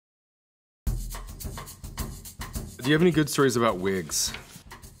Do you have any good stories about wigs?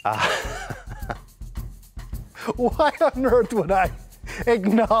 Why on earth would I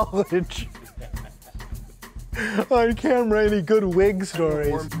acknowledge on camera any good wig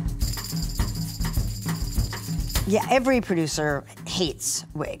stories? Yeah, every producer hates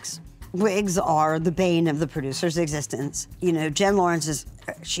wigs. Wigs are the bane of the producer's existence. You know, Jen Lawrence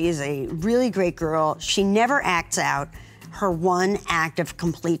she is a really great girl. She never acts out. Her one act of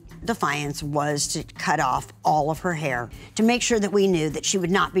complete defiance was to cut off all of her hair to make sure that we knew that she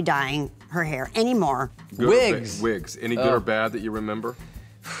would not be dyeing her hair anymore. Wigs. Wigs. Any good or bad that you remember?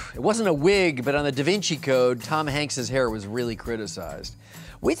 It wasn't a wig, but on the Da Vinci Code, Tom Hanks's hair was really criticized.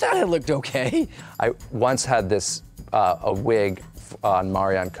 We thought it looked okay. I once had this, a wig on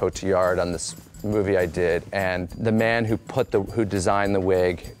Marion Cotillard on this movie I did, and the man who designed the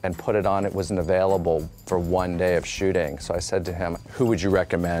wig and put it on, it wasn't available for one day of shooting. So I said to him, who would you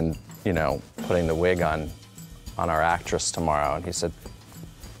recommend, you know, putting the wig on our actress tomorrow? And he said,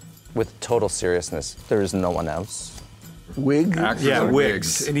 with total seriousness, there is no one else. Wig? Yeah,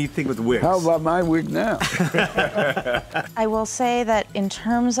 wigs. Anything with wigs. How about my wig now? I will say that in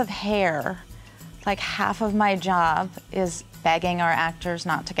terms of hair, like half of my job is begging our actors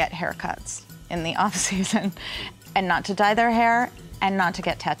not to get haircuts in the off-season and not to dye their hair and not to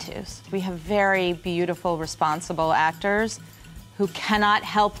get tattoos. We have very beautiful, responsible actors who cannot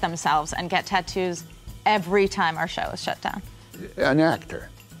help themselves and get tattoos every time our show is shut down. An actor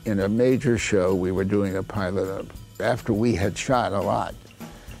in a major show we were doing a pilot of, after we had shot a lot,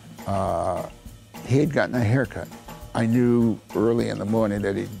 he had gotten a haircut. I knew early in the morning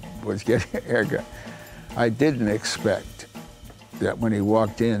that he was getting a haircut. I didn't expect that when he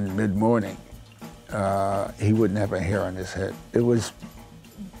walked in mid-morning, he wouldn't have a hair on his head. It was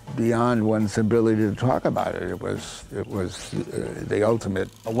beyond one's ability to talk about it. It was the ultimate.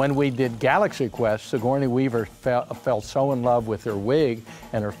 When we did Galaxy Quest, Sigourney Weaver fell so in love with her wig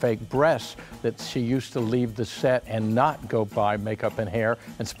and her fake breasts that she used to leave the set and not go buy makeup and hair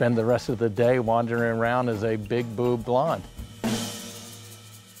and spend the rest of the day wandering around as a big boob blonde.